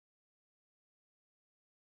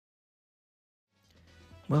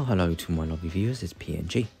Well, hello to my lovely viewers, it's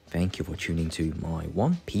PNG. Thank you for tuning to my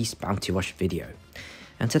One Piece Bounty Rush video.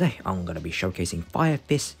 And today, I'm going to be showcasing Fire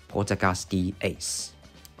Fist Portgaz D Ace,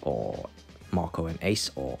 or Marco and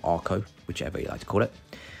Ace, or Arco, whichever you like to call it.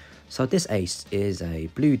 So this Ace is a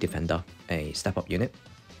blue defender, a step-up unit.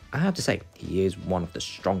 I have to say, he is one of the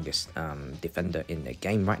strongest defender in the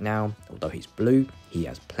game right now. Although he's blue, he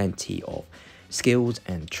has plenty of skills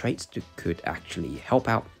and traits that could actually help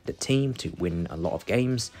out the team to win a lot of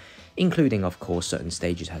games, including, of course, certain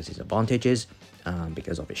stages has his advantages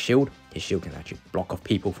because of his shield. His shield can actually block off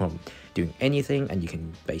people from doing anything, and you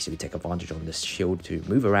can basically take advantage on this shield to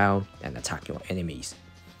move around and attack your enemies.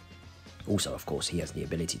 Also, of course, he has the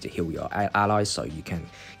ability to heal your allies, so you can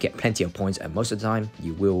get plenty of points, and most of the time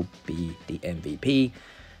you will be the MVP,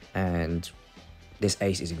 and this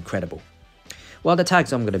Ace is incredible. Well, the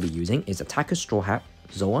tags I'm going to be using is Attacker Straw Hat,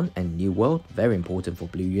 Zoan, and New World, very important for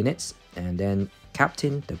blue units. And then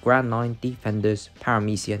Captain, the Grand Line, Defenders,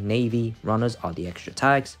 Paramecia, Navy, Runners are the extra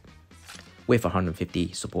tags, with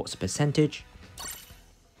 150 supports percentage.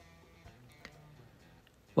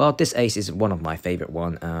 Well, this Ace is one of my favorite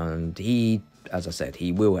one, and he, as I said,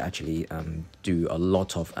 he will actually do a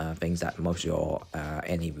lot of things that most of your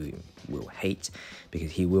enemy will hate,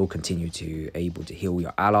 because he will continue to able to heal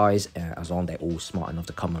your allies as long as they're all smart enough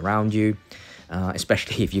to come around you.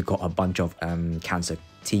 Especially if you've got a bunch of cancer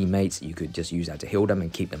teammates, you could just use that to heal them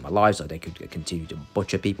and keep them alive, so they could continue to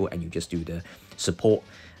butcher people, and you just do the support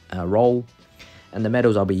role. And the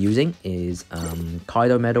medals I'll be using is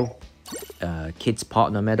Kaido medal, Kids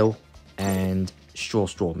Partner medal, and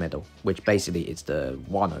Straw medal, which basically is the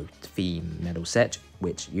Wano theme medal set,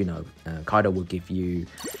 which, you know, Kaido will give you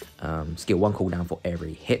skill 1 cooldown for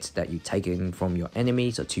every hit that you take in from your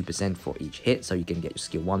enemy, so 2% for each hit, so you can get your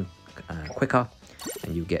skill 1 quicker,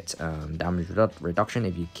 and you get damage reduction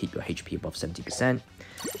if you keep your HP above 70%,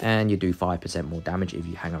 and you do 5% more damage if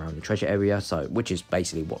you hang around the treasure area, so which is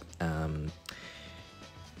basically what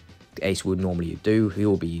Ace would normally do. He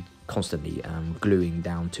will be constantly gluing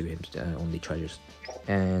down to him on the treasures.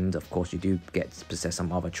 And of course, you do get to possess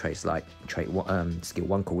some other traits like skill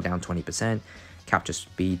 1 cooldown 20%, capture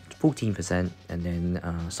speed 14%, and then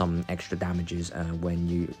some extra damages when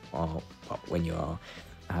you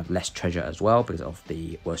have less treasure as well, because of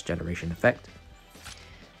the worst generation effect.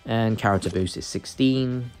 And character boost is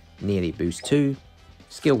 16, nearly boost 2.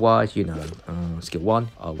 Skill wise, you know, skill 1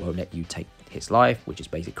 will let you take his life, which is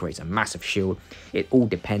basically creates a massive shield. It all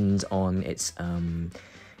depends on its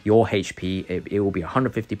your HP. It will be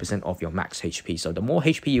 150% of your max HP, so the more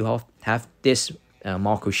HP you have this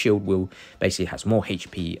Marco shield will basically has more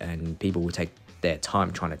HP, and people will take their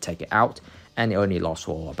time trying to take it out, and it only lasts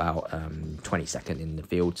for about 20 seconds in the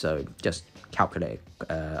field, so just calculate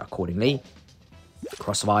accordingly.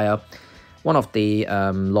 Crossfire, one of the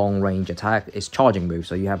long range attack is charging move,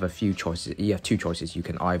 so you have a few choices. You have two choices. You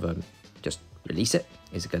can either just release it,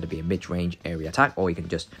 it's going to be a mid-range area attack, or you can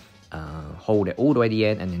just hold it all the way to the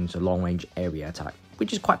end, and then it's a long-range area attack,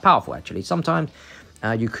 which is quite powerful actually. Sometimes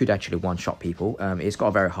you could actually one-shot people. It's got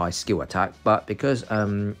a very high skill attack, but because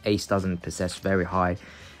Ace doesn't possess very high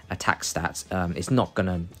attack stats, it's not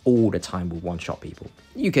gonna all the time will one-shot people.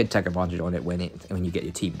 You could take advantage on it when you get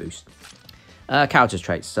your team boost. Character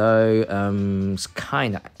traits, so it's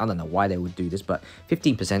kind of, I don't know why they would do this, but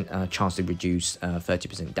 15% chance to reduce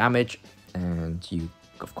 30% damage, and you,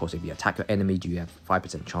 of course, if you attack your enemy, you have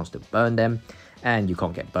 5% chance to burn them, and you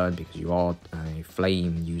can't get burned because you are a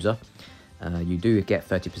flame user. You do get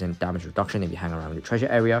 30% damage reduction if you hang around the treasure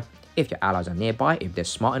area. If your allies are nearby, if they're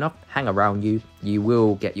smart enough, hang around you, you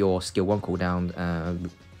will get your skill 1 cooldown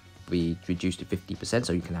be reduced to 50%,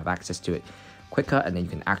 so you can have access to it quicker, and then you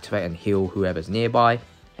can activate and heal whoever's nearby,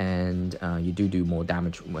 and you do more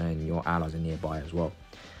damage when your allies are nearby as well.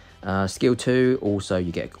 Skill 2, also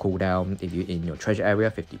you get a cooldown if you're in your treasure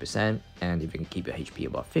area, 50%, and if you can keep your HP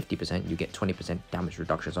above 50%, you get 20% damage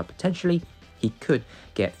reduction, so potentially he could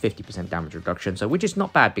get 50% damage reduction, so which is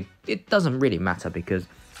not bad, but it doesn't really matter because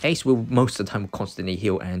Ace will most of the time constantly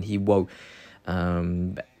heal, and he won't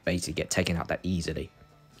basically get taken out that easily.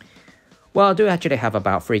 Well, I do actually have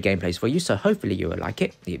about 3 gameplays for you, so hopefully you will like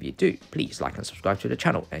it. If you do, please like and subscribe to the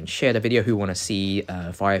channel, and share the video who want to see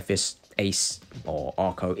Fire Fist, Ace, or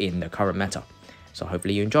Arco in the current meta. So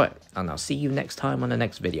hopefully you enjoy it, and I'll see you next time on the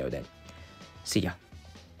next video then. See ya.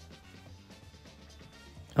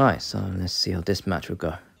 Alright, so let's see how this match will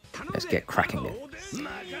go. Let's get cracking then.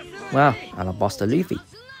 Wow, Alabaster Luffy.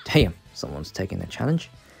 Damn, someone's taking the challenge.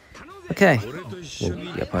 Okay, well,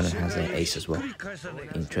 the opponent has an Ace as well.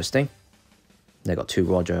 Interesting. They got 2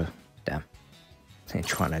 Roger. Damn. They're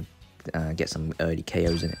trying to get some early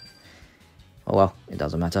KOs in it. Oh well, it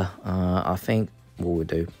doesn't matter. I think what we'll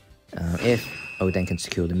do, if Oden can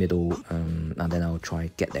secure the middle, and then I'll try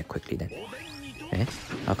get there quickly then. Okay.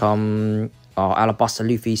 How come... Oh, Alabaster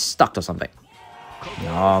Luffy's stuck or something.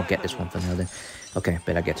 No, I'll get this one for now then. Okay,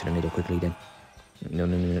 better get to the middle quickly then. No,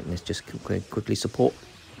 let's just quickly support.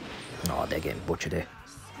 Oh, they're getting butchered here.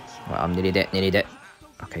 Right, I'm nearly there,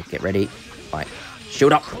 Okay, get ready. Right,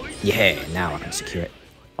 shield up. Yeah, now I can secure it.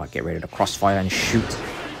 Right, get ready to crossfire and shoot.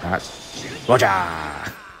 That's Roger.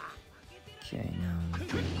 Okay, now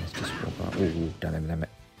let's just walk up. Ooh, damn it.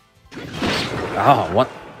 Oh, what?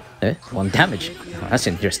 One damage. Oh, that's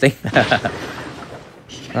interesting.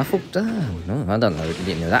 I thought, no, I don't know. You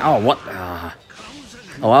didn't know that. Oh, what?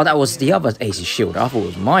 Oh, well, that was the other Ace's shield. I thought it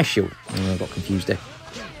was my shield. I got confused there.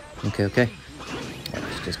 Okay. Right,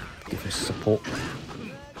 let's just give us support.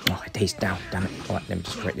 Oh, it tastes down. Damn it. All right, let me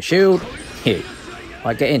just break the shield. Here. All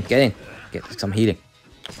right, get in. Get some healing.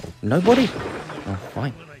 Oh, nobody? Oh,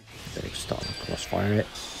 fine. Better start to crossfire it.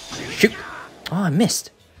 Shoot. Oh, I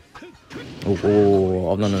missed.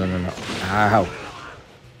 Oh, no. Ow.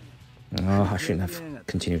 Oh, I shouldn't have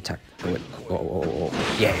continued attack. Oh.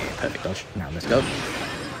 Yeah, perfect dodge. Now let's go.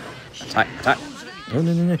 Attack.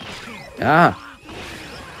 No. Ah.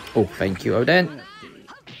 Oh, thank you, Oden.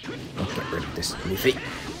 Oh, get rid of this Luffy.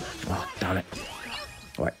 Oh, damn it.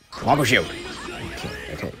 Alright, marble shield.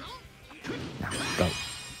 Okay. Now, go.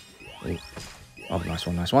 Ooh. Oh, nice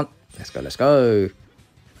one. Let's go.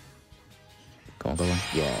 Go on.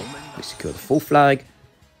 Yeah, we secure the full flag.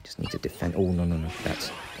 Just need to defend. Oh, no.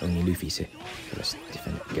 That's only Luffy's here. So let's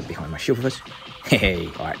defend. Get behind my shield first. Hey,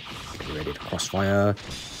 alright. Get ready to crossfire.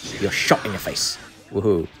 You're shot in your face.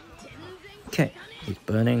 Woohoo. Okay, he's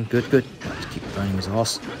burning. Good. Let's keep burning his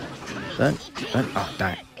ass. Burn. Oh,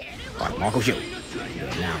 damn it. Alright, Marco shield.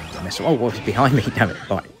 Yeah, now I mess up. Oh, what's behind me? Damn it.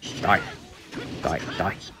 Alright. Die.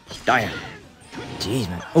 Jeez,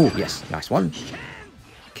 man. Oh, yes. Nice one.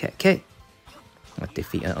 Okay. I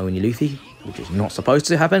defeat only Luffy, which is not supposed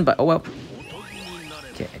to happen, but oh well.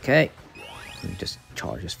 Okay. Just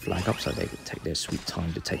charge this flag up so they can take their sweet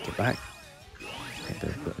time to take it back.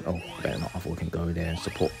 Okay, better not. I thought we can go there and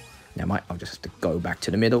support. Now, I'll just have to go back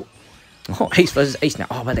to the middle. Oh, Ace versus Ace now.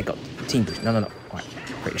 Oh, but they got team boost. No. Right,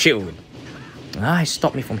 break the shield. He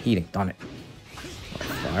stopped me from healing. Darn it. Right,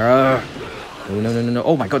 fire. Oh, no.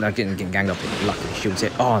 Oh my god, I didn't get ganged up. Luckily, shield's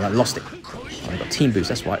hit. Oh, I lost it. Oh, I got team boost.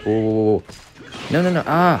 That's why. Oh. No.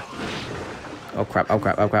 Oh crap.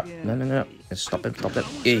 No. Let's stop it.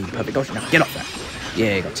 Yeah, perfect dodge. Now get off that.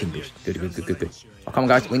 Yeah, got team boost. Good. Oh, come on,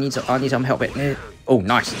 guys. I need some help. Oh,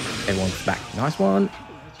 nice. Everyone's back. Nice one.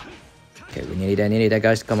 Okay, we're nearly there,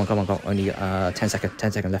 guys. Come on. Only 10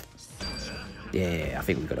 seconds left. Yeah, I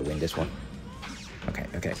think we've got to win this one. Okay.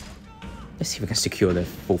 Let's see if we can secure the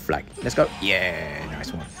full flag. Let's go. Yeah,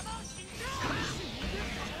 nice one.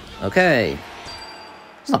 Okay.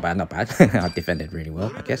 It's not bad. I defended really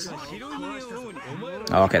well, I guess.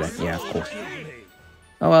 Oh, okay then. Yeah, of course.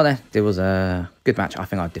 Oh, well then. It was a good match. I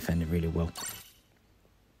think I defended really well.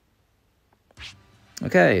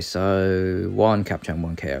 Okay, so 1 capture and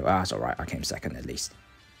 1 KO. That's alright. I came second at least.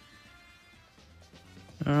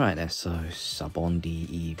 Alright then, so sub on the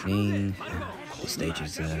evening. This stage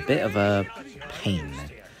is a bit of a pain.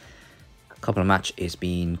 A couple of matches it's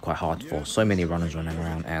been quite hard for so many runners running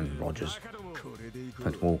around and Rogers.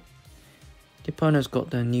 But well, the opponent's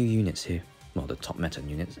got the new units here. Well, the top meta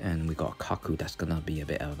units, and we got a Kaku that's gonna be a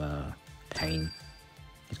bit of a pain.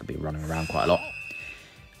 He's gonna be running around quite a lot.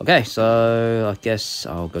 Okay, so I guess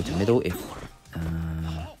I'll go to middle if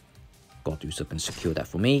God Usopp can secure that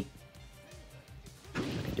for me. I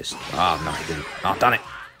can just... no, I didn't. Oh, done it.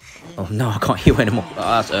 Oh, no, I can't heal anymore. Oh,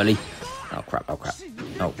 that's early. Oh, crap.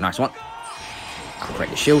 Oh, nice one. I'll break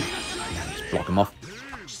the shield. Just block him off.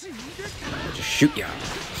 I'll just shoot you.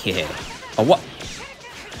 Yeah. Oh, what?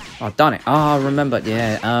 Oh, done it. I remember.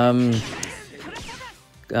 Yeah.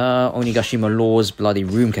 Onigashima Law's bloody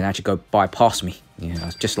room can actually go bypass me. Yeah,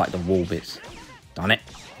 it's just like the wall bits. Done it.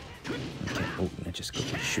 Okay. Oh, let's just go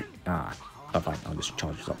shoot. Fine. I'll just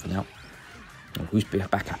charge this up for now. Oh, who's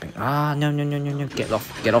backupping? No. Get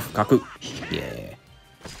off, Kaku. Yeah.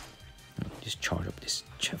 Just charge up this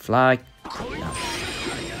flag. No.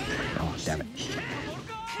 Oh, damn it.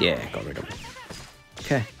 Yeah, got rid of it.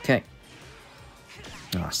 Okay.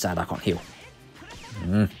 Oh, sad I can't heal.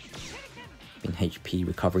 Been HP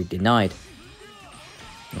recovery denied.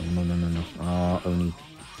 No. Only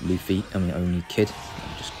Luffy. Only Kid.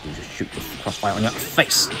 Just shoot the crossfire on your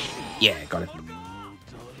face. Yeah, got it.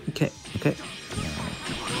 Okay.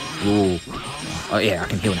 Ooh. Oh yeah, I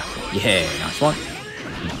can heal now. Yeah, nice one.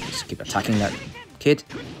 Just keep attacking that kid.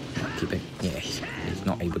 Keep it. Yeah, he's he's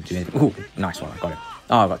not able to do anything. Ooh, nice one, I got it.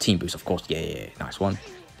 Oh, I got team boost, of course. Yeah, nice one.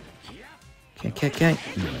 Okay.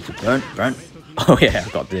 Burn. Oh yeah, I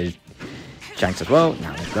got the Shanks as well.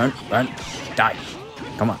 Now burn. Die.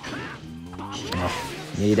 Come on. Oh,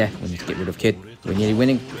 nearly there. We need to get rid of Kid. We're nearly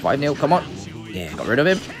winning. 5-0. Come on. Yeah, got rid of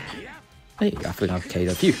him. Hey, I think I've K'd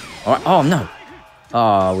a few. Alright. Oh no.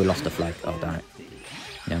 Oh, we lost the flag. Oh damn it.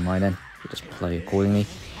 Never mind then. We'll just play accordingly.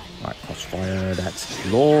 Alright, crossfire. That's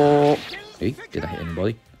law. Hey, did I hit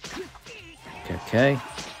anybody? Okay.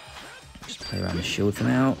 Just play around the shield for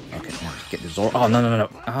now. Okay, now just get the Zoro. Oh no.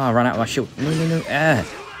 Ah, I ran out of my shield. No.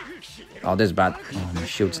 Oh, this is bad. Oh, my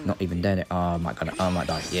shield's not even there. Oh, I might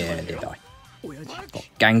die. Yeah, I did die. Got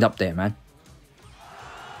ganged up there, man.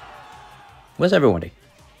 Where's everybody?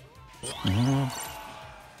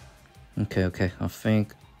 Okay. I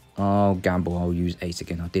think I'll gamble. I'll use Ace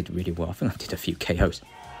again. I did really well. I think I did a few KOs.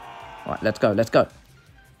 Alright, let's go.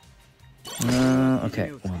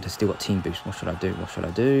 Okay. Well, they still got team boost. What should I do?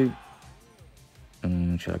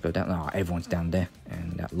 Should I go down? No, everyone's down there.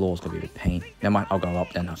 And that law's going to be a pain. Never mind. I'll go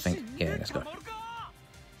up then, I think. Yeah, let's go.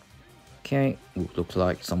 Okay. Ooh, looks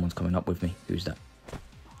like someone's coming up with me. Who's that?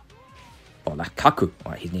 Oh, that's Kaku.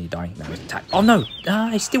 Alright, he's nearly dying. Now he's attacked. Oh, no.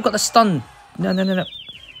 He's still got the stun. No.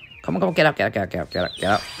 Come on. Get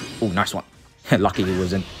out. Oh, nice one. Lucky he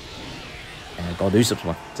wasn't. God, Usopp's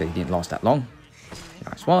one. So he didn't last that long.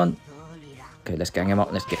 Nice one. Okay, let's gang him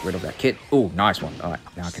up. Let's get rid of that kid. Oh, nice one. Alright,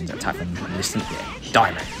 now I can attack him. Listen. Yeah.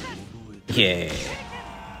 Diamond. Yeah.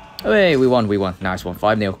 Oh, hey, we won. Nice one.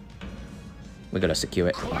 5-0. We're going to secure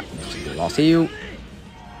it. Alright, let's do the last heal.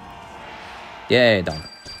 Yeah, done.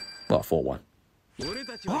 Well, 4-1.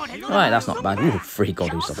 Alright, that's not bad. Ooh, 3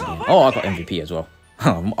 God Usopp again. Oh, I got MVP as well.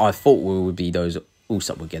 I thought we would be those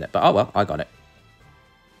Usopp would get it. But oh well, I got it.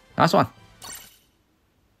 Nice one.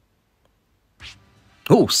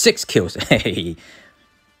 Oh, 6 kills. Hey.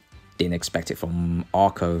 Didn't expect it from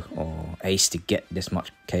Arco or Ace to get this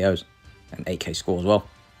much KOs. And 8k score as well.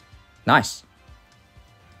 Nice.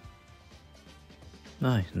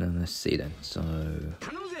 Right, now let's see then. So,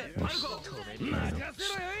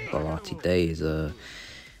 Variety Day is a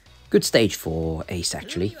good stage for Ace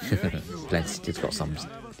actually. It's got some.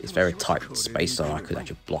 It's very tight space, so I could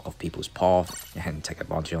actually block off people's path and take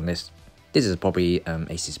advantage on this. This is probably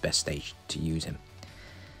Ace's best stage to use him.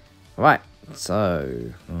 Right,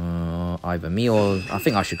 so either me or I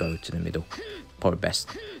think I should go to the middle. Probably best.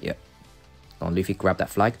 Yep. Go on, Luffy, grab that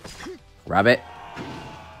flag. Grab it.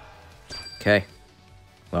 Okay.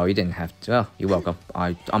 Well, you didn't have to. Well, you're welcome.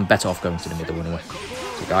 I'm better off going to the middle anyway.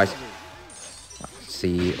 So, guys. Let's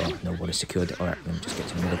see. Oh, nobody secured it. Alright, let me just get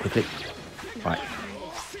to the middle quickly. Right.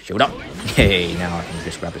 Shield up. Hey, now I can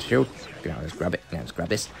just grab the shield. Now let's grab it. Now let's grab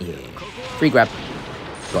this. Yeah. Free grab.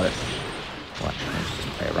 Got it. Right, let's just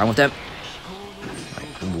play around with them.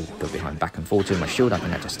 Right, ooh, go behind, back and forward to my shield. I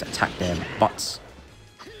can just attack their butts.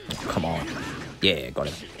 Oh, come on. Yeah, got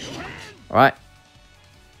it. Alright.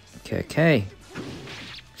 Okay.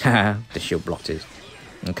 The shield blocked his.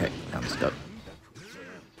 Okay, now let's go.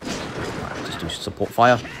 Right, just do support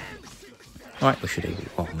fire. Alright, we should even.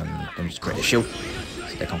 Oh, let me just create a shield.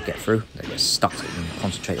 So they can't get through. They get stuck in the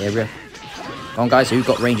concentrate area. Come on, guys, who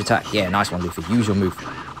got range attack? Yeah, nice one, Luffy. Use your move.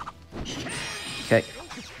 Okay.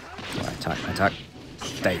 Right, attack.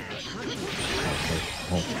 Stay. Okay.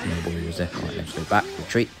 Oh, nobody was there. Alright, let's go back.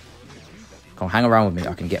 Retreat. Come on, hang around with me.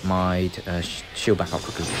 I can get my shield back up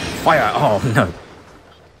quickly. Fire! Oh, no.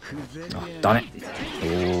 Oh, done it.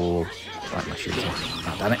 Oh. Right, my shield's on.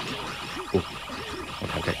 Oh, damn it. Oh.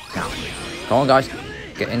 Okay. Now. Come on, guys.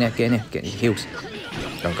 Get in there. Get in your heals.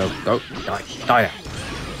 Go. Die.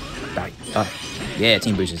 Yeah,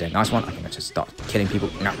 team boost is there. Nice one. I can just start killing people.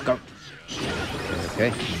 Now, go.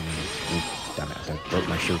 Okay. Damn it. I broke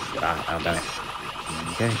my shield. Damn it.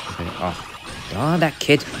 Okay. Oh, that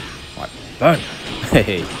kid. Right, burn.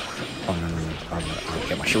 Hey. Oh, no. I'll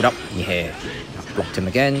get my shield up. Yeah. I've blocked him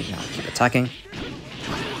again. Now keep attacking.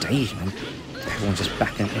 Days, man. Everyone's just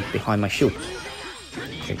backing behind my shield.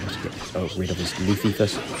 Okay, let's get rid of this Luffy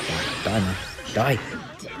first. Oh, die, man. Die.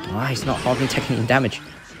 He's not hardly taking any damage.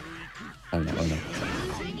 Oh no.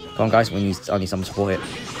 Come on, guys. I need some support here.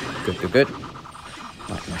 Good.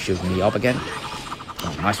 Right, my shield's nearly up again.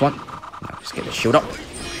 Oh, nice one. Now just get the shield up.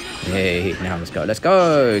 Hey, now let's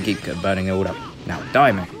go. Keep burning it all up. Now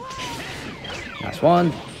die, man. Nice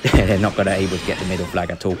one. They're not gonna able to get the middle flag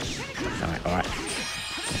at all. Alright. Okay,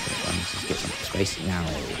 let's just get some space now.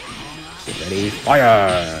 Get ready.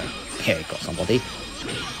 Fire! Yeah, got somebody.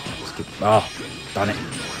 Let's keep. Oh, done it.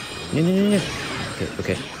 No.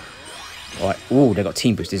 Okay. Alright. Ooh, they got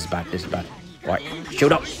team boost. This is bad. Right,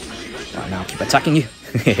 shield up. Right, now keep attacking you.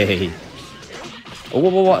 Oh,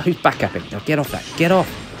 what? Who's backcapping? No, get off that. Get off.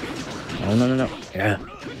 Oh, no. Yeah.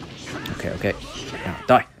 Okay. Now,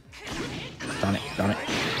 die. Darn it.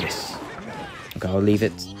 Yes. Okay, I'll leave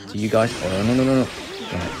it to you guys. Oh, no.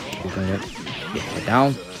 Alright, we're going to get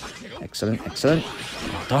down. Excellent.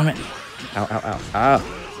 Oh, darn it. Ow.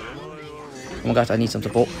 Come on, guys, I need some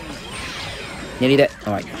support. Nearly there.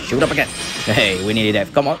 Alright, shoot up again. Hey, we're nearly there.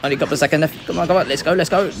 Come on, only a couple of seconds left. Come on. Let's go.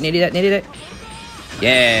 Nearly there.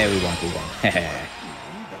 Yeah, we won.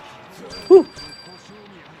 Woo.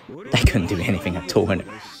 They couldn't do anything at all, innit?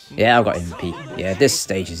 Yeah, I've got MVP. Yeah, this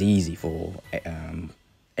stage is easy for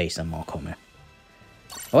Ace and Marco, man.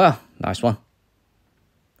 Well, nice one.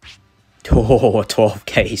 Oh,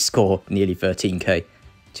 12k score, nearly 13k.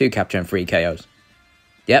 2 capture and 3 KOs.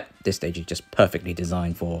 Yep, this stage is just perfectly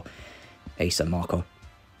designed for Ace and Marco.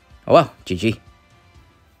 Oh well, GG.